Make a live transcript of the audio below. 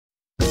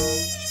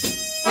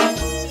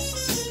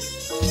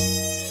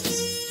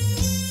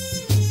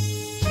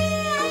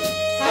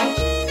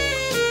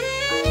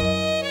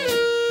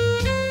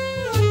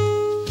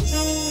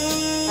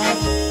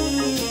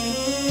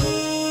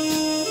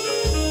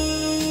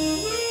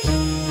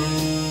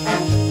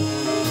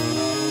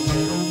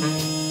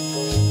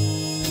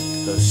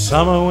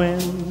summer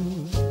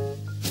wind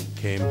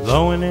came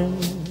blowing in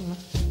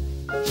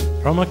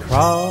from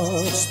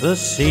across the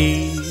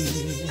sea.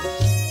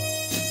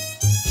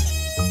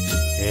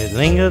 It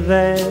lingered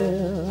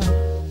there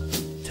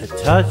to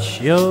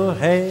touch your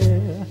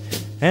hair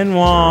and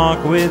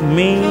walk with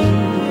me.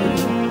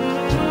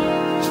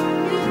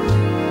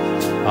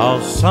 All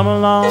summer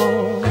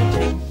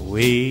long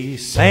we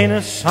sang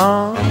a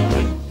song,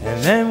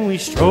 and then we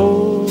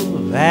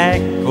strolled that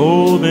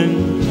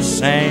golden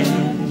sand.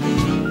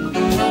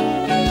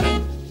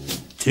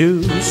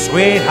 Two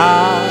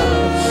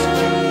sweethearts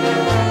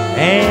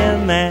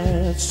and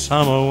that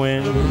summer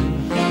wind,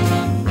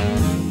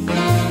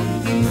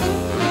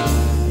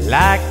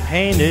 like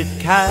painted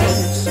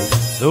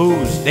kites,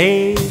 those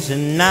days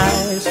and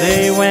nights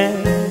they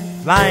went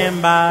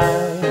flying by.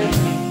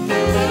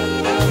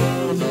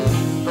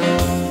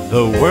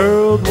 The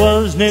world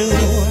was new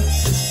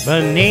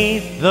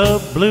beneath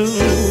the blue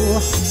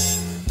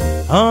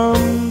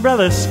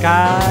umbrella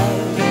sky,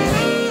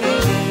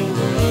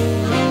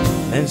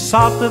 and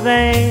softer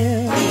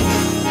than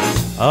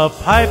a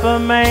piper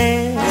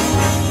man,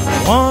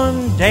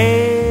 one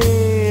day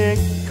it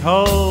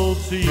called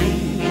to you.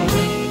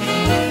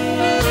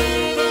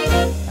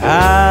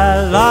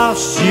 I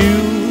lost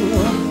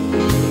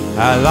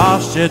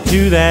you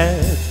to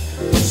that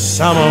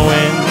summer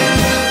wind.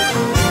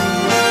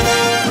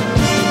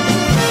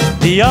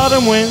 The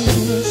autumn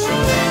winds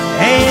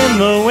and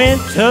the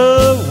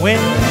winter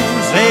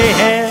winds, they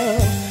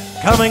have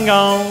come and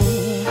gone,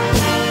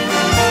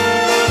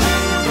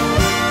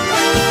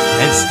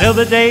 and still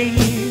the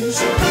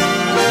days,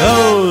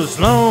 those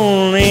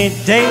lonely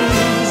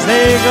days,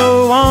 they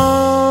go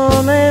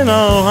on and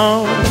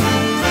on.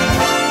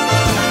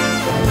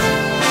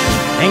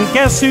 And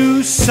guess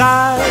who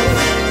sighs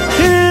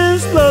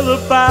his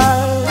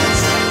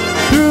lullabies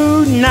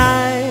through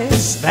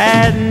nights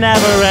that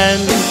never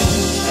end?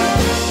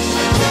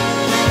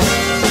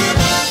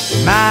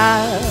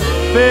 My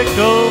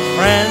fickle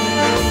friend,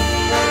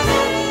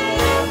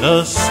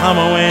 the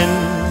summer wind,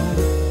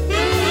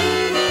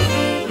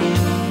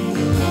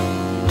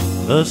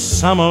 the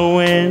summer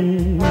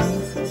wind,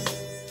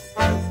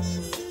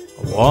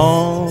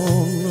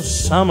 warm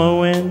summer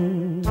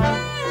wind,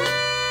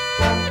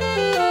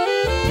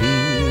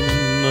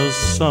 the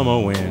summer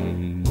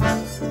wind.